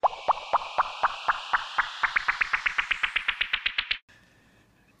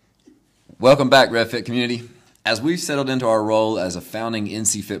Welcome back, RevFit community. As we've settled into our role as a founding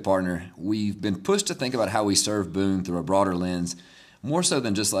NC Fit partner, we've been pushed to think about how we serve Boone through a broader lens, more so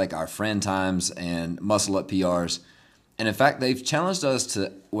than just like our friend times and muscle up PRs. And in fact, they've challenged us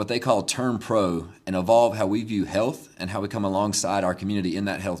to what they call turn pro and evolve how we view health and how we come alongside our community in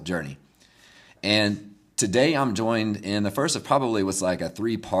that health journey. And today I'm joined in the first of probably what's like a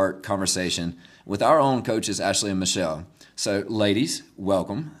 3-part conversation with our own coaches, Ashley and Michelle. So ladies,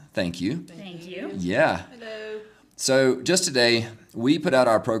 welcome. Thank you. Thank you. Yeah. Hello. So just today, we put out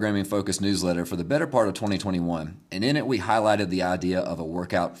our programming focused newsletter for the better part of 2021. And in it, we highlighted the idea of a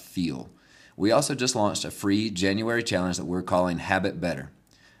workout feel. We also just launched a free January challenge that we're calling Habit Better.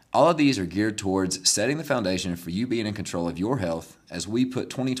 All of these are geared towards setting the foundation for you being in control of your health as we put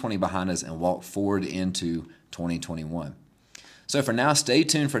 2020 behind us and walk forward into 2021. So for now, stay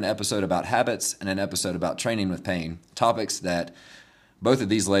tuned for an episode about habits and an episode about training with pain, topics that both of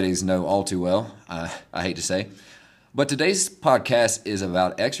these ladies know all too well, I hate to say. But today's podcast is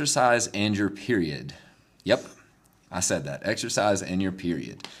about exercise and your period. Yep, I said that, exercise and your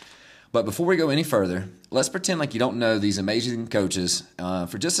period. But before we go any further, let's pretend like you don't know these amazing coaches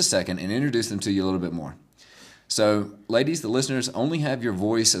for just a second and introduce them to you a little bit more. So, ladies, the listeners only have your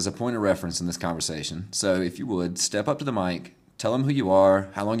voice as a point of reference in this conversation. So if you would, step up to the mic, tell them who you are,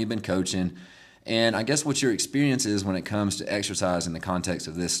 how long you've been coaching, and I guess what your experience is when it comes to exercise in the context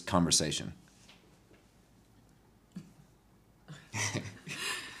of this conversation.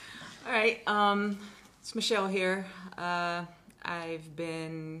 All right, it's Michelle here. I've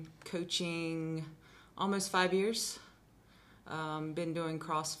been coaching almost 5 years. Been doing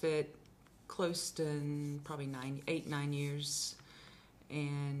CrossFit close to probably 9 years.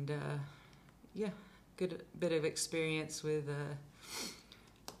 And good bit of experience with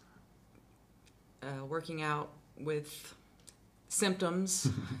working out with symptoms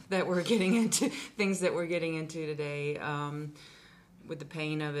that we're getting into, things that we're getting into today, with the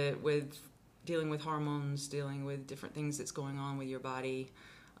pain of it, with dealing with hormones, dealing with different things that's going on with your body.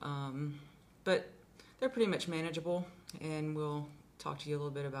 But they're pretty much manageable, and we'll talk to you a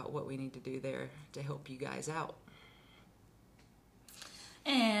little bit about what we need to do there to help you guys out.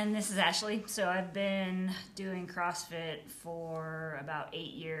 And this is Ashley. So I've been doing CrossFit for about 8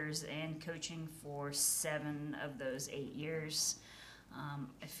 years and coaching for 7 of those 8 years.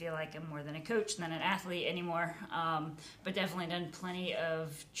 I feel like I'm more than a coach than an athlete anymore, but definitely done plenty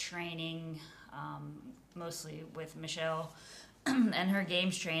of training, mostly with Michelle and her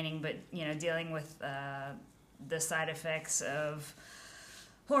games training, but dealing with the side effects of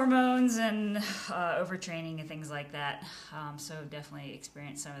hormones and overtraining and things like that. So definitely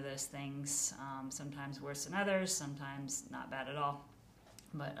experienced some of those things, sometimes worse than others, sometimes not bad at all,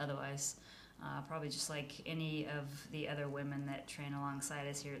 but otherwise probably just like any of the other women that train alongside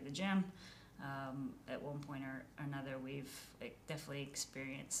us here at the gym. At one point or another, we've definitely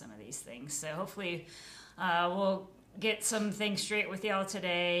experienced some of these things. So hopefully we'll get some things straight with y'all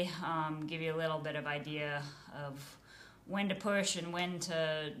today, give you a little bit of idea of when to push and when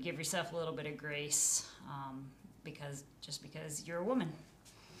to give yourself a little bit of grace, because you're a woman.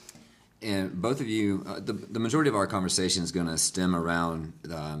 And both of you, the majority of our conversation is going to stem around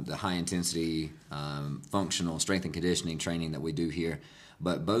the high-intensity functional strength and conditioning training that we do here.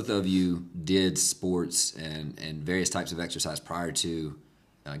 But both of you did sports and various types of exercise prior to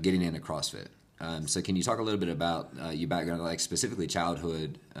getting into CrossFit. So can you talk a little bit about your background, like specifically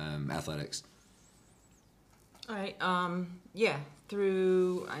childhood athletics? All right. I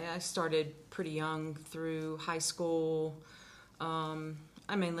started pretty young through high school.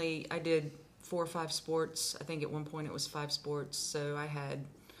 I did 4 or 5 sports. I think at one point it was 5 sports. So I had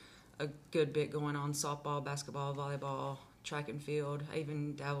a good bit going on: softball, basketball, volleyball, track and field. I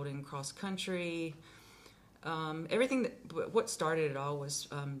even dabbled in cross country. What started it all was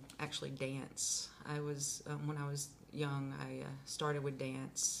actually dance. When I was young, I started with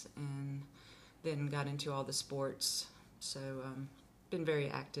dance and then got into all the sports. So been very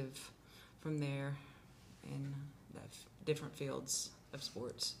active from there in different fields of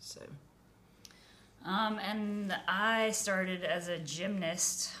sports. So. And I started as a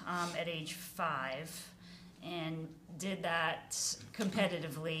gymnast at age 5 and did that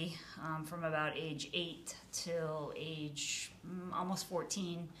competitively from about age 8 till age almost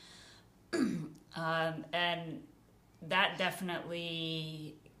 14. And that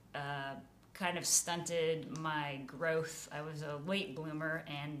definitely kind of stunted my growth. I was a late bloomer,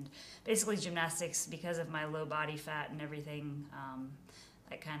 and basically gymnastics, because of my low body fat and everything,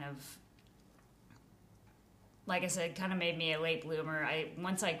 that kind of, like I said, kind of made me a late bloomer.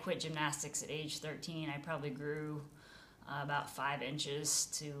 Once I quit gymnastics at age 13, I probably grew about 5 inches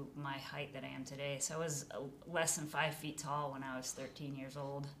to my height that I am today. So I was less than 5 feet tall when I was 13 years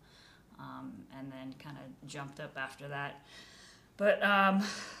old, and then kind of jumped up after that. But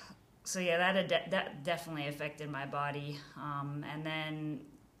so yeah, that definitely affected my body. And then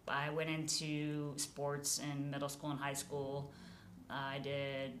I went into sports in middle school and high school. I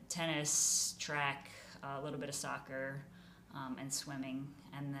did tennis, track, a little bit of soccer, and swimming.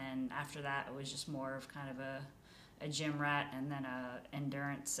 And then after that, it was just more of kind of a gym rat and then a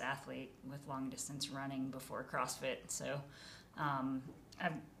endurance athlete with long distance running before CrossFit. So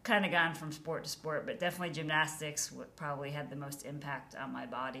I've kind of gone from sport to sport, but definitely gymnastics probably had the most impact on my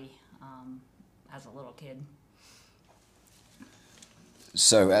body as a little kid.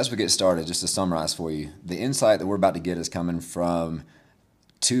 So as we get started, just to summarize for you, the insight that we're about to get is coming from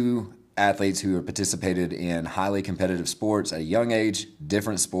 2 athletes who have participated in highly competitive sports at a young age,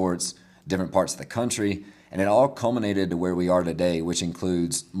 different sports, different parts of the country, and it all culminated to where we are today, which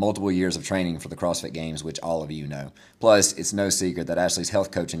includes multiple years of training for the CrossFit Games, which all of you know. Plus, it's no secret that Ashley's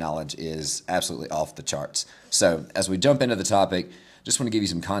health coaching knowledge is absolutely off the charts. So as we jump into the topic, just want to give you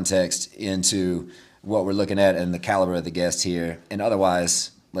some context into what we're looking at and the caliber of the guest here. And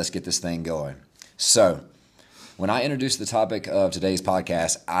otherwise, let's get this thing going. So when I introduced the topic of today's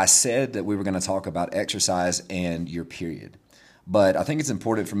podcast, I said that we were going to talk about exercise and your period. But I think it's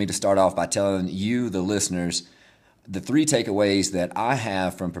important for me to start off by telling you, the listeners, the 3 takeaways that I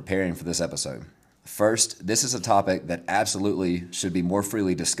have from preparing for this episode. First, this is a topic that absolutely should be more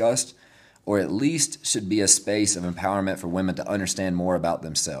freely discussed, or at least should be a space of empowerment for women to understand more about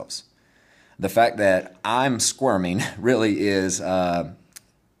themselves. The fact that I'm squirming really is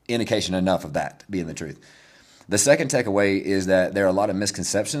indication enough of that being the truth. The second takeaway is that there are a lot of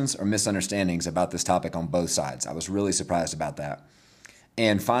misconceptions or misunderstandings about this topic on both sides. I was really surprised about that.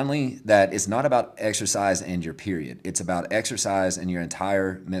 And finally, that it's not about exercise and your period. It's about exercise and your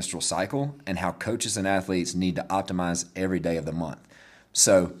entire menstrual cycle and how coaches and athletes need to optimize every day of the month.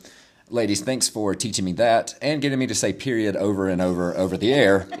 So, ladies, thanks for teaching me that and getting me to say period over and over the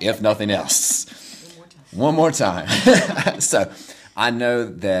air, if nothing else. One more time. So I know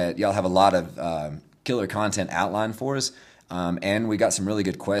that y'all have a lot of killer content outlined for us, and we got some really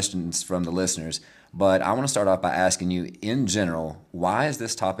good questions from the listeners. But I want to start off by asking you, in general, why is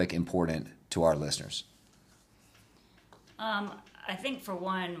this topic important to our listeners? I think for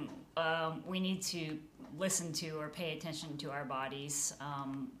one, we need to listen to or pay attention to our bodies.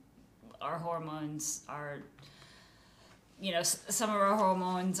 Our hormones are, some of our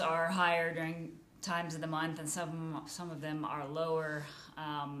hormones are higher during times of the month, and some of them are lower.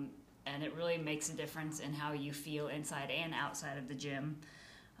 And it really makes a difference in how you feel inside and outside of the gym.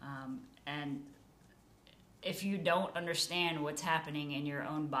 And if you don't understand what's happening in your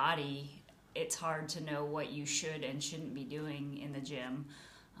own body, it's hard to know what you should and shouldn't be doing in the gym.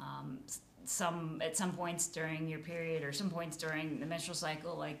 At some points during your period or some points during the menstrual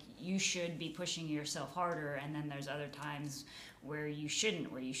cycle, like, you should be pushing yourself harder, and then there's other times where you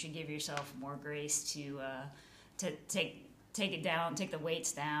shouldn't, where you should give yourself more grace to take it down, take the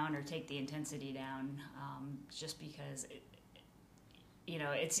weights down, or take the intensity down, just because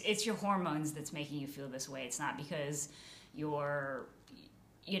it's your hormones that's making you feel this way. It's not because you're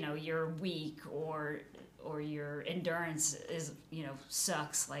weak or your endurance is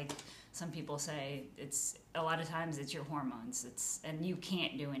sucks, like some people say. It's a lot of times it's your hormones. And you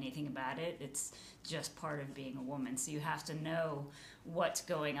can't do anything about it. It's just part of being a woman. So you have to know what's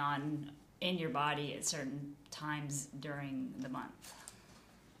going on in your body at certain times during the month.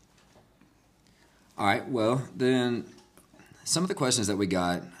 All right, well, then some of the questions that we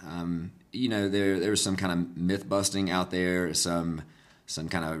got, there was some kind of myth busting out there, some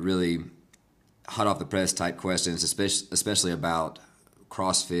kind of really hot off the press type questions, especially about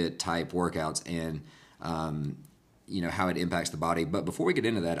CrossFit type workouts and how it impacts the body. But before we get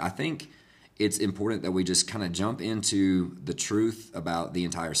into that, I think it's important that we just kind of jump into the truth about the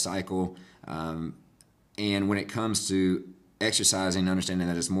entire cycle. And when it comes to exercising, understanding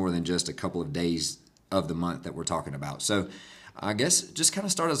that it's more than just a couple of days of the month that we're talking about. So I guess just kind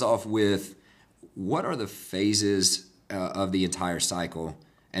of start us off with, what are the phases of the entire cycle,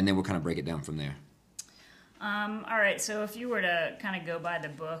 and then we'll kind of break it down from there. All right, so if you were to kind of go by the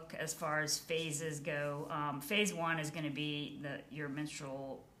book as far as phases go, phase 1 is going to be your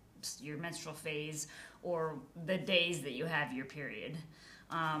menstrual phase, or the days that you have your period.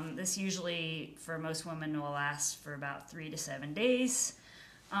 This usually, for most women, will last for about 3 to 7 days.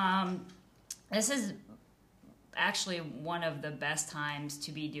 This is actually one of the best times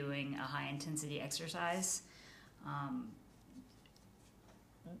to be doing a high-intensity exercise.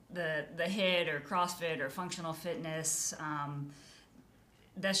 the HIIT or CrossFit or functional fitness,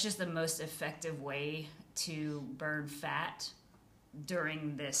 that's just the most effective way to burn fat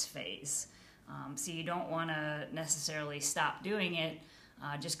during this phase. So you don't want to necessarily stop doing it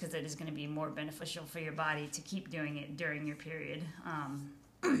just because it is going to be more beneficial for your body to keep doing it during your period.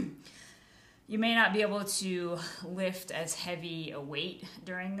 You may not be able to lift as heavy a weight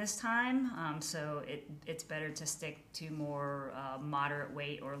during this time, so it's better to stick to more moderate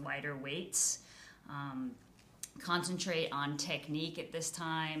weight or lighter weights. Concentrate on technique at this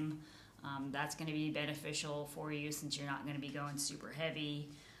time. That's going to be beneficial for you since you're not going to be going super heavy.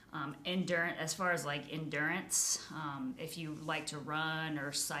 Endurance, as far as like endurance, if you like to run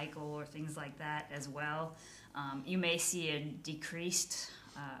or cycle or things like that as well, you may see a decreased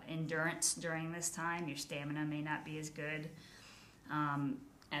endurance during this time. Your stamina may not be as good. And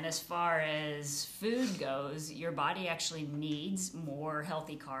as far as food goes, your body actually needs more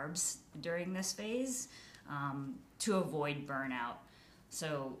healthy carbs during this phase to avoid burnout.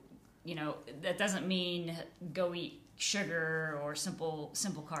 So, that doesn't mean go eat sugar or simple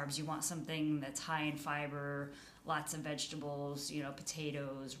carbs. You want something that's high in fiber, lots of vegetables,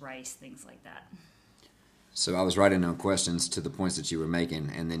 potatoes, rice, things like that. So I was writing down questions to the points that you were making,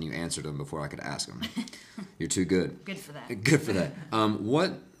 and then you answered them before I could ask them. You're too good. Good for that. Good for that.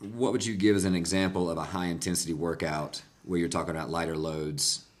 What would you give as an example of a high-intensity workout where you're talking about lighter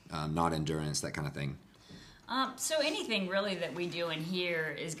loads, not endurance, that kind of thing? So anything really that we do in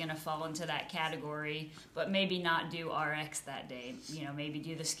here is going to fall into that category, but maybe not do RX that day. Maybe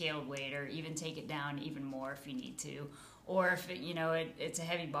do the scaled weight or even take it down even more if you need to. Or if it's a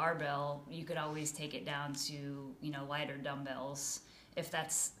heavy barbell, you could always take it down to lighter dumbbells if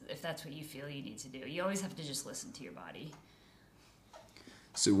that's what you feel you need to do. You always have to just listen to your body.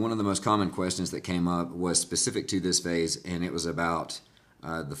 So one of the most common questions that came up was specific to this phase, and it was about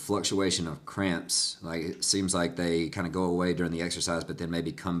the fluctuation of cramps. Like it seems like they kind of go away during the exercise, but then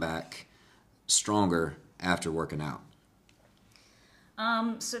maybe come back stronger after working out.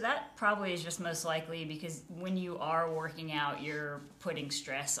 So that probably is just most likely because when you are working out, you're putting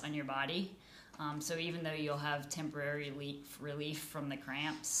stress on your body. So even though you'll have temporary relief from the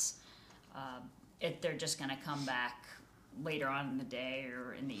cramps, they're just going to come back later on in the day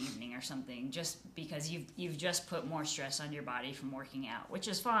or in the evening or something, just because you've just put more stress on your body from working out, which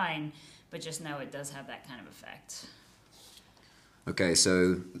is fine, but just know it does have that kind of effect. Okay,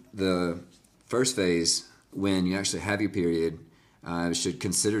 so the first phase, when you actually have your period, should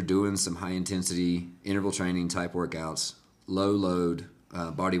consider doing some high-intensity interval training type workouts, low load,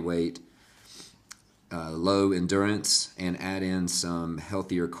 body weight, low endurance, and add in some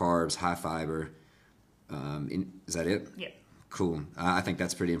healthier carbs, high fiber. Is that it? Yep. Cool. I think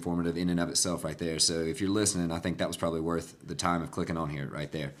that's pretty informative in and of itself right there. So if you're listening, I think that was probably worth the time of clicking on here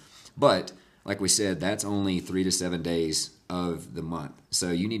right there. But like we said, that's only 3 to 7 days of the month. So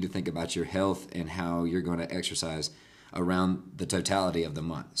you need to think about your health and how you're going to exercise around the totality of the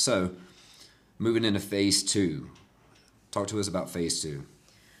month. So moving into phase 2. Talk to us about phase 2.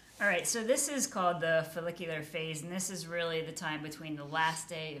 All right, so this is called the follicular phase, and this is really the time between the last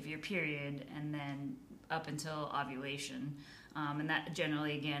day of your period and then up until ovulation. And that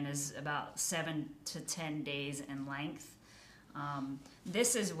generally, again, is about 7 to 10 days in length.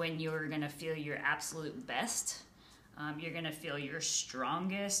 This is when you're going to feel your absolute best. You're going to feel your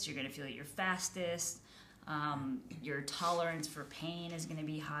strongest. You're going to feel your fastest. Your tolerance for pain is going to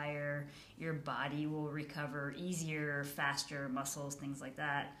be higher. Your body will recover easier, faster, muscles, things like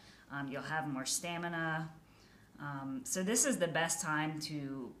that. You'll have more stamina. So this is the best time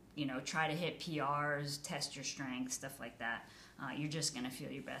to, try to hit PRs, test your strength, stuff like that. You're just going to feel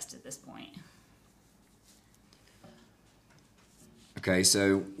your best at this point. Okay,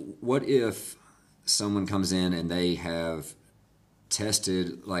 so what if someone comes in and they have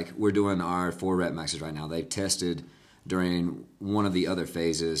tested, like we're doing our 4 rep maxes right now, they've tested during one of the other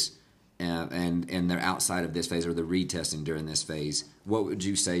phases and they're outside of this phase or they're retesting during this phase. What would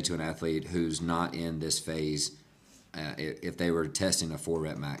you say to an athlete who's not in this phase if they were testing a 4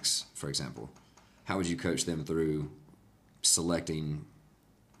 rep max, for example? How would you coach them through selecting,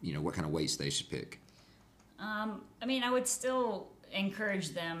 what kind of weights they should pick? I would still encourage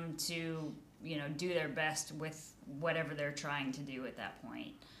them to, do their best with whatever they're trying to do at that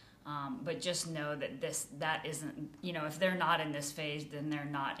point. But just know that that isn't, if they're not in this phase, then they're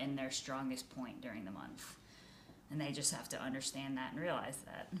not in their strongest point during the month. And they just have to understand that and realize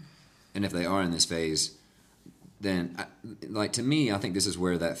that. And if they are in this phase, then, to me, I think this is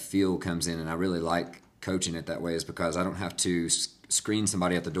where that feel comes in, and I really like coaching it that way, is because I don't have to screen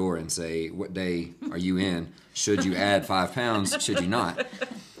somebody at the door and say, what day are you in? Should you add 5 pounds? Should you not?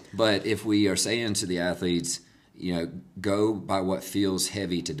 But if we are saying to the athletes, go by what feels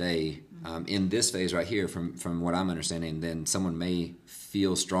heavy today, in this phase right here, from what I'm understanding, then someone may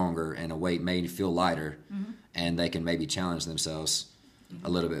feel stronger and a weight may feel lighter, and they can maybe challenge themselves a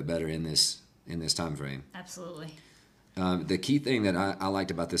little bit better in this time frame. Absolutely. The key thing that I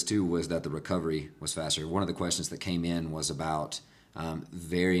liked about this too was that the recovery was faster. One of the questions that came in was about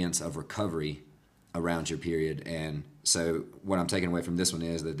variance of recovery around your period. And so what I'm taking away from this one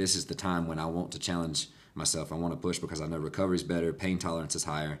is that this is the time when I want to challenge myself. I want to push because I know recovery is better, pain tolerance is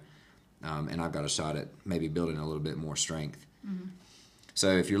higher, and I've got a shot at maybe building a little bit more strength. Mm-hmm. So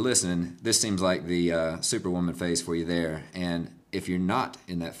if you're listening, this seems like the Superwoman phase for you there. And if you're not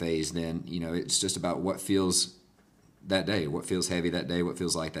in that phase, then it's just about what feels that day, what feels heavy that day, what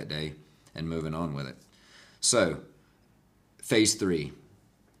feels light that day, and moving on with it. So phase 3,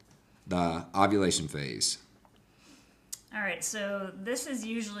 the ovulation phase. All right, so this is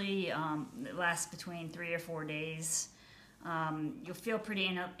usually it lasts between 3 or 4 days. You'll feel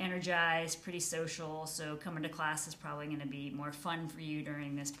pretty energized, pretty social, so coming to class is probably going to be more fun for you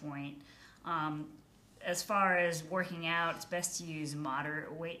during this point. As far as working out, it's best to use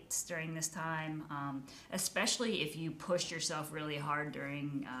moderate weights during this time, especially if you push yourself really hard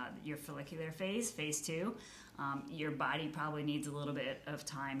during your follicular phase, phase 2. Your body probably needs a little bit of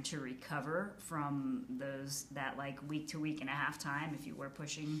time to recover from that like week to week and a half time if you were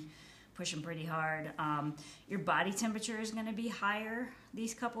pushing pretty hard. Your body temperature is going to be higher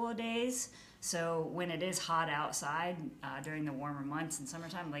these couple of days, so when it is hot outside during the warmer months in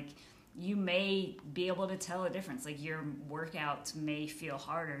summertime, you may be able to tell a difference. Your workouts may feel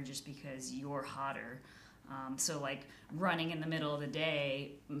harder just because you're hotter. So running in the middle of the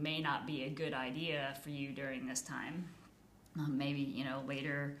day may not be a good idea for you during this time. Maybe,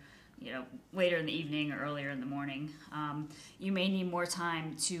 later in the evening or earlier in the morning. You may need more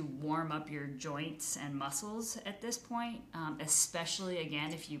time to warm up your joints and muscles at this point, especially,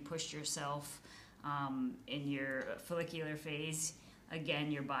 again, if you pushed yourself in your follicular phase.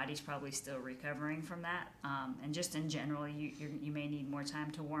 Again, your body's probably still recovering from that. And just in general, you may need more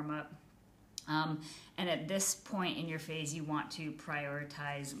time to warm up. And at this point in your phase, you want to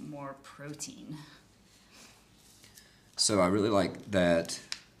prioritize more protein. So I really like that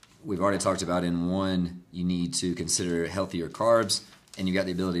we've already talked about in 1, you need to consider healthier carbs, and you got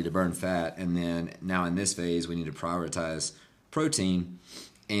the ability to burn fat. And then now in this phase, we need to prioritize protein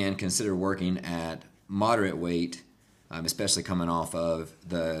and consider working at moderate weight, especially coming off of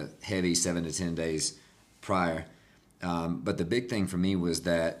the heavy 7 to 10 days prior. But the big thing for me was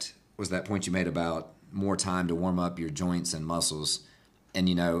that point you made about more time to warm up your joints and muscles. And,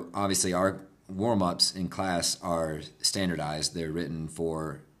 obviously our warm-ups in class are standardized. They're written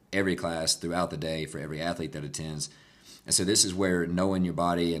for every class throughout the day for every athlete that attends. And so this is where knowing your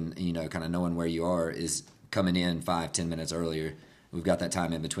body and, kind of knowing where you are is coming in 5-10 minutes earlier. We've got that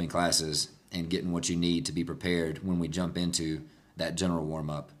time in between classes and getting what you need to be prepared when we jump into that general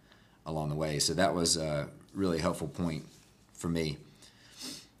warm-up along the way. So that was a really helpful point for me.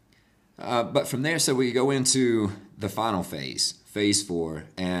 But from there, so we go into the final phase, phase 4,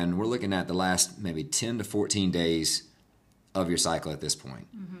 and we're looking at the last maybe 10 to 14 days of your cycle at this point.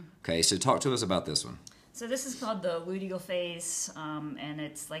 Mm-hmm. Okay, so talk to us about this one. So this is called the luteal phase, and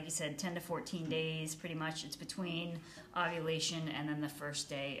it's, like you said, 10 to 14 days, pretty much. It's between ovulation and then the first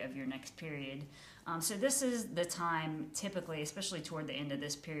day of your next period. So this is the time, typically, especially toward the end of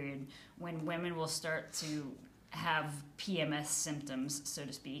this period, when women will start to have PMS symptoms, so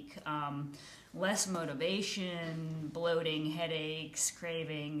to speak. Less motivation, bloating, headaches,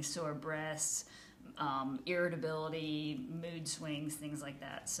 cravings, sore breasts, irritability, mood swings, things like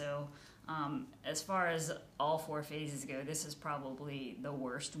that. So as far as all 4 phases go, this is probably the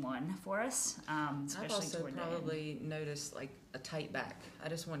worst one for us, especially I've also toward probably noticed a tight back. I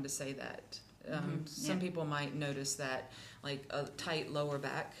just wanted to say that. Some Yeah. people might notice that a tight lower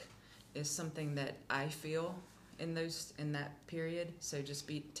back is something that I feel in that period. So just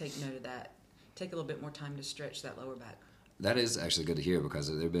take note of that. Take a little bit more time to stretch that lower back. That is actually good to hear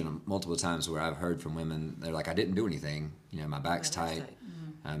because there have been multiple times where I've heard from women, they're like, I didn't do anything, my back's tight.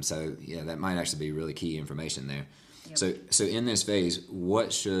 Mm-hmm. So yeah, that might actually be really key information there. Yep. So in this phase,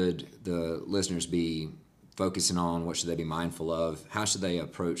 what should the listeners be focusing on? What should they be mindful of? How should they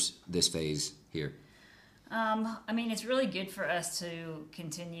approach this phase here? It's really good for us to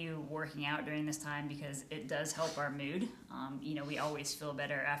continue working out during this time because it does help our mood. We always feel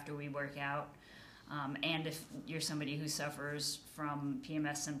better after we work out. And if you're somebody who suffers from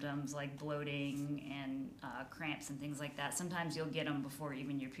PMS symptoms like bloating and cramps and things like that, sometimes you'll get them before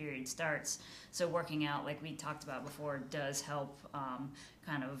even your period starts. So working out, like we talked about before, does help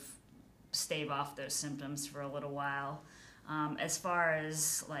kind of stave off those symptoms for a little while. As far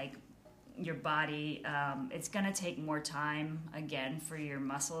as like your body, it's going to take more time again for your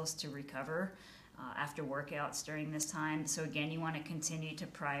muscles to recover after workouts during this time. So again, you want to continue to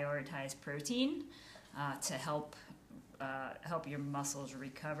prioritize protein to help your muscles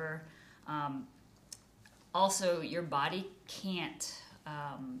recover. Also, your body can't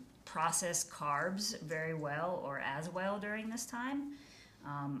process carbs very well or as well during this time.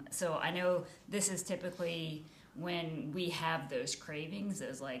 So I know this is typically when we have those cravings,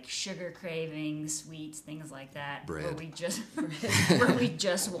 those like sugar cravings, sweets, things like that, bread, where we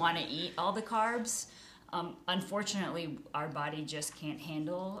just want to eat all the carbs. Unfortunately, our body just can't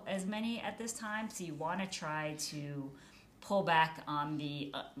handle as many at this time. So you want to try to pull back on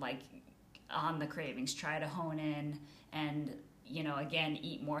the on the cravings. Try to hone in and again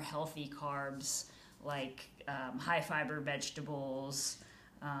eat more healthy carbs like high fiber vegetables,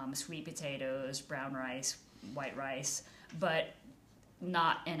 sweet potatoes, brown rice, white rice, but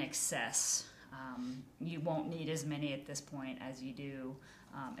not in excess. You won't need as many at this point as you do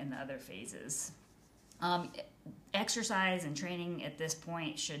in the other phases. Exercise and training at this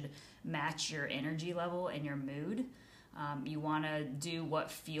point should match your energy level and your mood. You want to do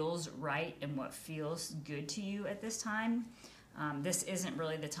what feels right and what feels good to you at this time. This isn't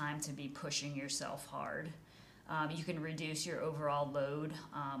really the time to be pushing yourself hard. You can reduce your overall load,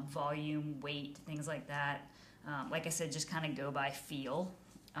 volume, weight, things like that. Like I said, just kind of go by feel.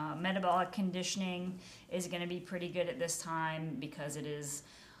 Metabolic conditioning is going to be pretty good at this time because it is,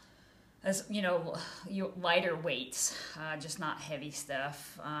 as lighter weights, just not heavy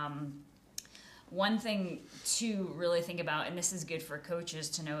stuff. One thing to really think about, and this is good for coaches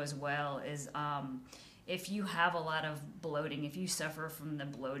to know as well, is if you have a lot of bloating, if you suffer from the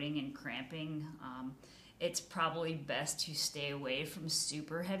bloating and cramping, it's probably best to stay away from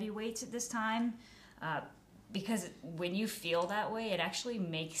super heavy weights at this time. Because when you feel that way, it actually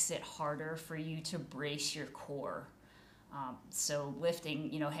makes it harder for you to brace your core. So lifting,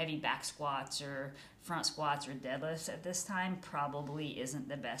 heavy back squats or front squats or deadlifts at this time probably isn't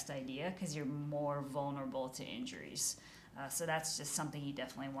the best idea because you're more vulnerable to injuries. So that's just something you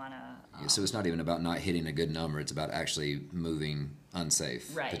definitely want to... so it's not even about not hitting a good number. It's about actually moving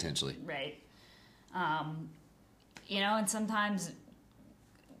unsafe, right, potentially. Right. And sometimes...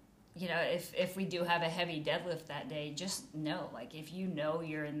 if we do have a heavy deadlift that day, just know, if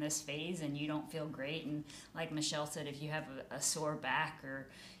you're in this phase and you don't feel great, and like Michelle said, if you have a sore back or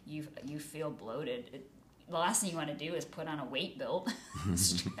you feel bloated, the last thing you want to do is put on a weight belt,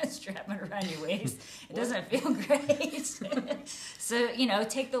 strap it around your waist. It doesn't feel great. So,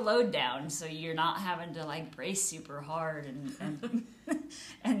 take the load down so you're not having to brace super hard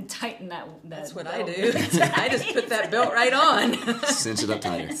and tighten that. That's what I do. I just put that belt right on. Cinch it up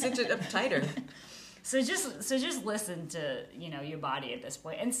tighter. Cinch it up tighter. So just listen to your body at this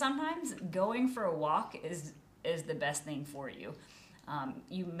point. And sometimes going for a walk is the best thing for you.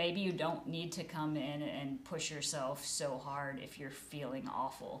 You don't need to come in and push yourself so hard if you're feeling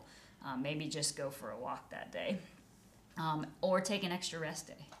awful. Maybe just go for a walk that day, or take an extra rest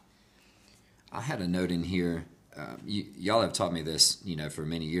day. I had a note in here. Y'all have taught me this, for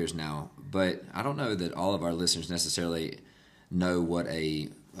many years now, but I don't know that all of our listeners necessarily know what a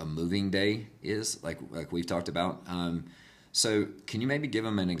moving day is, like we've talked about. So can you maybe give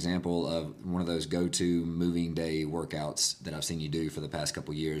them an example of one of those go-to moving day workouts that I've seen you do for the past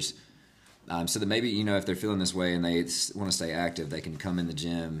couple years? So that maybe, if they're feeling this way and they want to stay active, they can come in the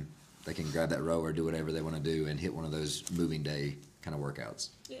gym, they can grab that rower, do whatever they want to do, and hit one of those moving day kind of workouts.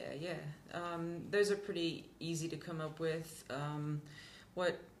 Yeah. Those are pretty easy to come up with.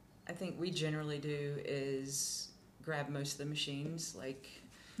 What I think we generally do is grab most of the machines.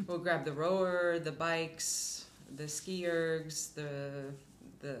 We'll grab the rower, the bikes, the ski ergs,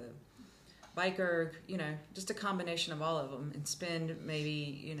 the bike erg, just a combination of all of them, and spend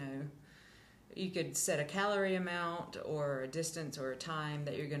maybe, you could set a calorie amount or a distance or a time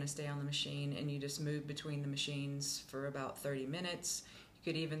that you're going to stay on the machine, and you just move between the machines for about 30 minutes.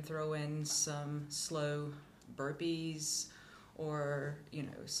 You could even throw in some slow burpees or,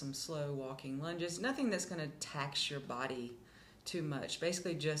 some slow walking lunges. Nothing that's going to tax your body too much.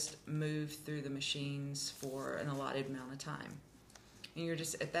 Basically just move through the machines for an allotted amount of time. And you're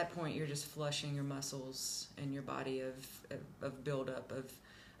just, at that point, you're just flushing your muscles and your body of buildup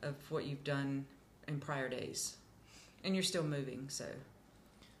of what you've done in prior days. And you're still moving, so.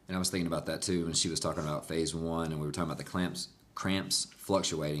 And I was thinking about that too when she was talking about phase one, and we were talking about the cramps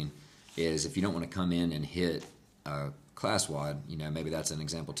fluctuating. Is if you don't want to come in and hit class wide, maybe that's an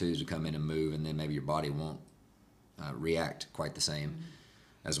example too, is to come in and move, and then maybe your body won't react quite the same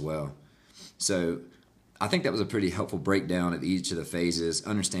as well. So I think that was a pretty helpful breakdown of each of the phases,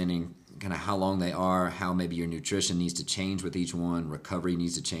 understanding kind of how long they are, how maybe your nutrition needs to change with each one, recovery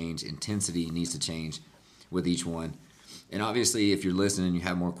needs to change, intensity needs to change with each one. And obviously, if you're listening and you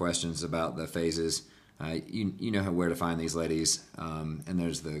have more questions about the phases, you know where to find these ladies, and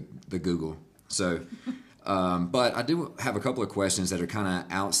there's the Google. So, but I do have a couple of questions that are kind of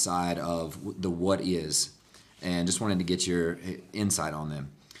outside of the what is, and just wanted to get your insight on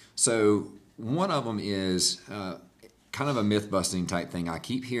them. So one of them is kind of a myth-busting type thing. I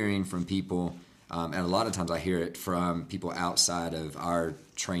keep hearing from people, and a lot of times I hear it from people outside of our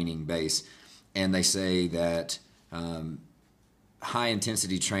training base, and they say that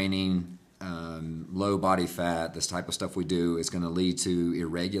high-intensity training, low body fat, this type of stuff we do is going to lead to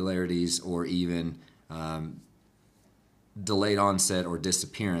irregularities or even delayed onset or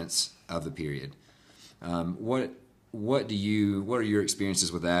disappearance of the period. What are your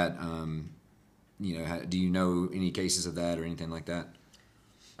experiences with that? Do you know any cases of that or anything like that?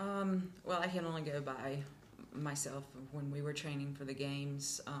 Well, I can only go by myself when we were training for the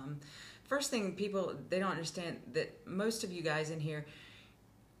games. First thing, people, they don't understand that most of you guys in here,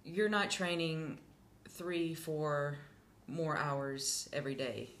 you're not training 3-4 more hours every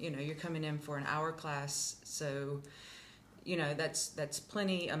day. You're coming in for an hour class, so that's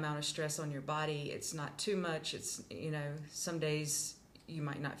plenty amount of stress on your body. It's not too much. It's some days you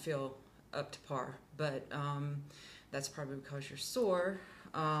might not feel up to par, but that's probably because you're sore.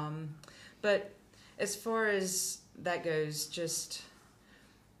 But as far as that goes, just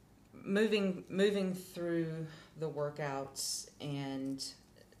moving through the workouts and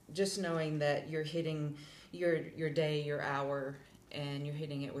just knowing that you're hitting your day, your hour, and you're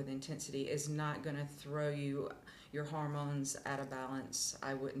hitting it with intensity is not going to throw your hormones out of balance,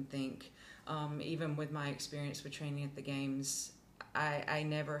 I wouldn't think. Even with my experience with training at the games, I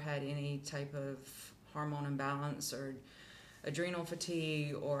never had any type of hormone imbalance or adrenal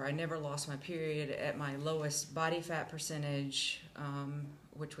fatigue, or I never lost my period at my lowest body fat percentage,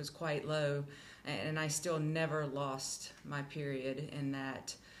 which was quite low, and I still never lost my period in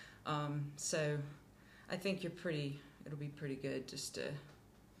that. So I think it'll be pretty good just to,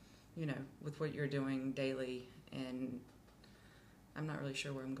 with what you're doing daily. And I'm not really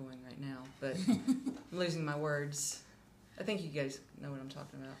sure where I'm going right now, but I'm losing my words. I think you guys know what I'm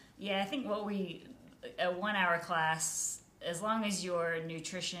talking about. Yeah, I think a 1 hour class, as long as your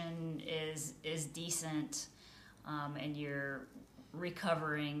nutrition is decent, and you're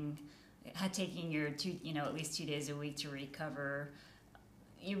recovering, taking your at least 2 days a week to recover,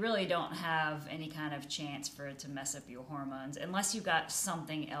 you really don't have any kind of chance for it to mess up your hormones unless you've got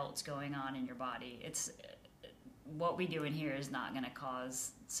something else going on in your body. It's what we do in here is not going to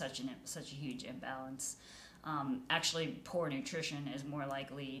cause such a huge imbalance. Actually, poor nutrition is more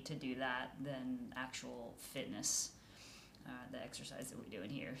likely to do that than actual fitness, the exercise that we do in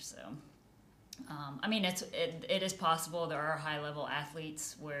here. So, it is possible. There are high-level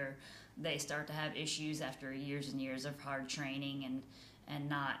athletes where they start to have issues after years and years of hard training and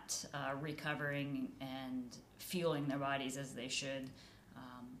not recovering and fueling their bodies as they should.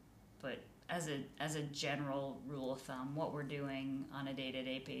 But as a general rule of thumb, what we're doing on a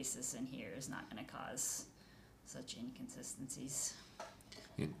day-to-day basis in here is not going to cause such inconsistencies.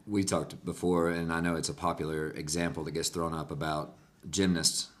 We talked before, and I know it's a popular example that gets thrown up about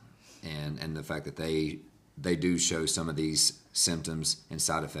gymnasts and the fact that they do show some of these symptoms and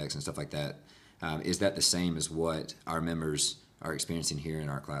side effects and stuff like that. Is that the same as what our members are experiencing here in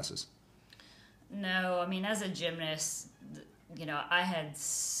our classes? No, as a gymnast, I had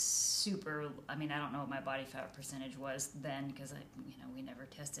I don't know what my body fat percentage was then because we never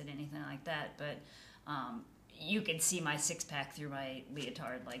tested anything like that, but you could see my six-pack through my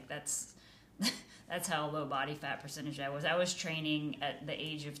leotard. Like that's how low body fat percentage I was. I was training at the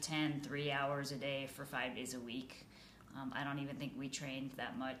age of 10, 3 hours a day for 5 days a week. I don't even think we trained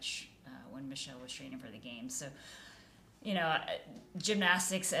that much when Michelle was training for the games. So,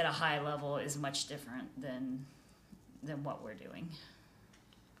 gymnastics at a high level is much different than what we're doing.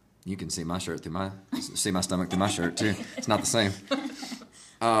 You can see my shirt see my stomach through my shirt too. It's not the same.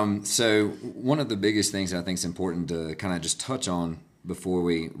 So one of the biggest things that I think is important to kind of just touch on before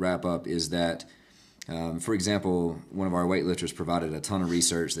we wrap up is that, for example, one of our weightlifters provided a ton of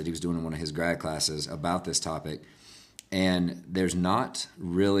research that he was doing in one of his grad classes about this topic. And there's not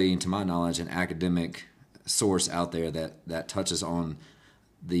really, to my knowledge, an academic source out there that touches on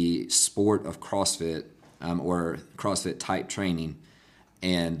the sport of CrossFit or CrossFit type training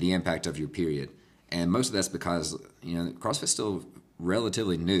and the impact of your period. And most of that's because, CrossFit's still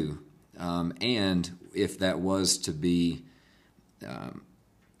relatively new. And if that was to be,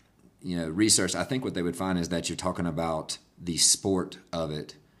 researched, I think what they would find is that you're talking about the sport of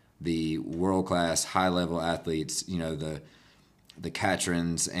it, the world-class, high-level athletes, the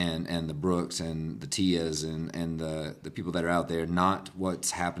Catrins and the Brooks and the Tias and the people that are out there, not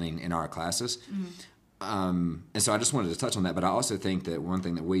what's happening in our classes. And so I just wanted to touch on that. But I also think that one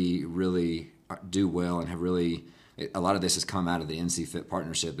thing that we really do well and have really, a lot of this has come out of the NC Fit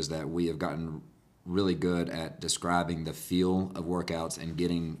partnership, is that we have gotten really good at describing the feel of workouts and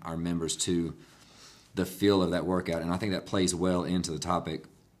getting our members to the feel of that workout. And I think that plays well into the topic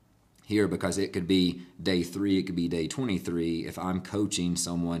here, because it could be day 3, it could be day 23. If I'm coaching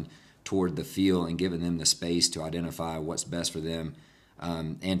someone toward the feel and giving them the space to identify what's best for them,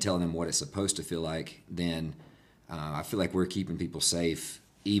 and telling them what it's supposed to feel like, then I feel like we're keeping people safe,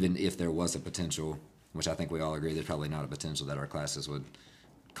 even if there was a potential, which I think we all agree there's probably not a potential that our classes would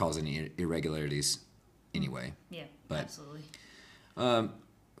cause any irregularities anyway. Yeah, but, absolutely.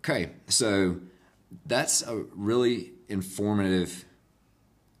 Okay, so that's a really informative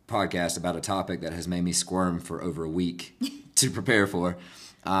podcast about a topic that has made me squirm for over a week to prepare for.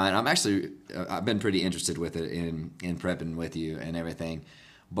 And I've been pretty interested with it in prepping with you and everything.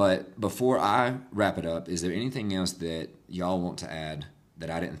 But before I wrap it up, is there anything else that y'all want to add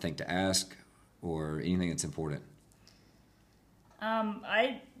that I didn't think to ask, or anything that's important? I'm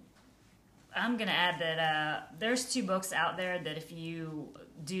going to add that there's 2 books out there that if you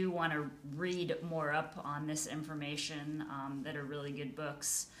do want to read more up on this information, that are really good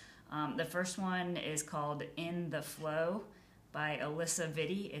books. The first one is called In the Flow by Alisa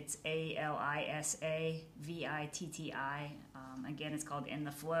Vitti. It's Alisa Vitti. Again, it's called In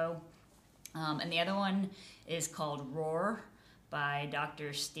the Flow. And the other one is called Roar by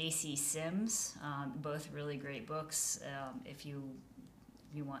Dr. Stacy Sims. Both really great books. If you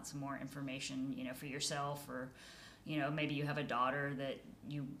want some more information, for yourself, or maybe you have a daughter that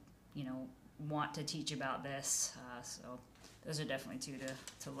you want to teach about this. So those are definitely 2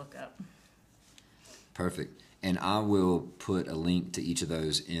 to look up. Perfect. And I will put a link to each of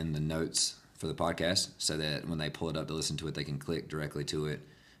those in the notes for the podcast, so that when they pull it up to listen to it, they can click directly to it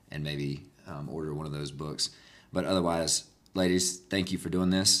and maybe order one of those books. But otherwise, ladies, thank you for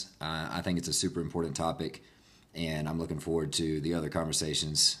doing this. I think it's a super important topic, and I'm looking forward to the other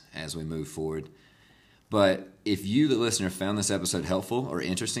conversations as we move forward. But if you, the listener, found this episode helpful or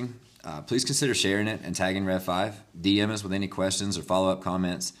interesting, please consider sharing it and tagging Rev5. DM us with any questions or follow-up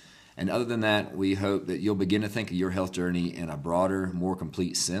comments. And other than that, we hope that you'll begin to think of your health journey in a broader, more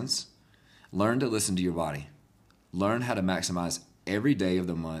complete sense. Learn to listen to your body. Learn how to maximize every day of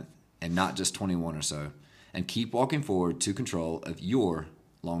the month and not just 21 or so. And keep walking forward to control of your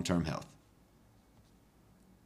long-term health.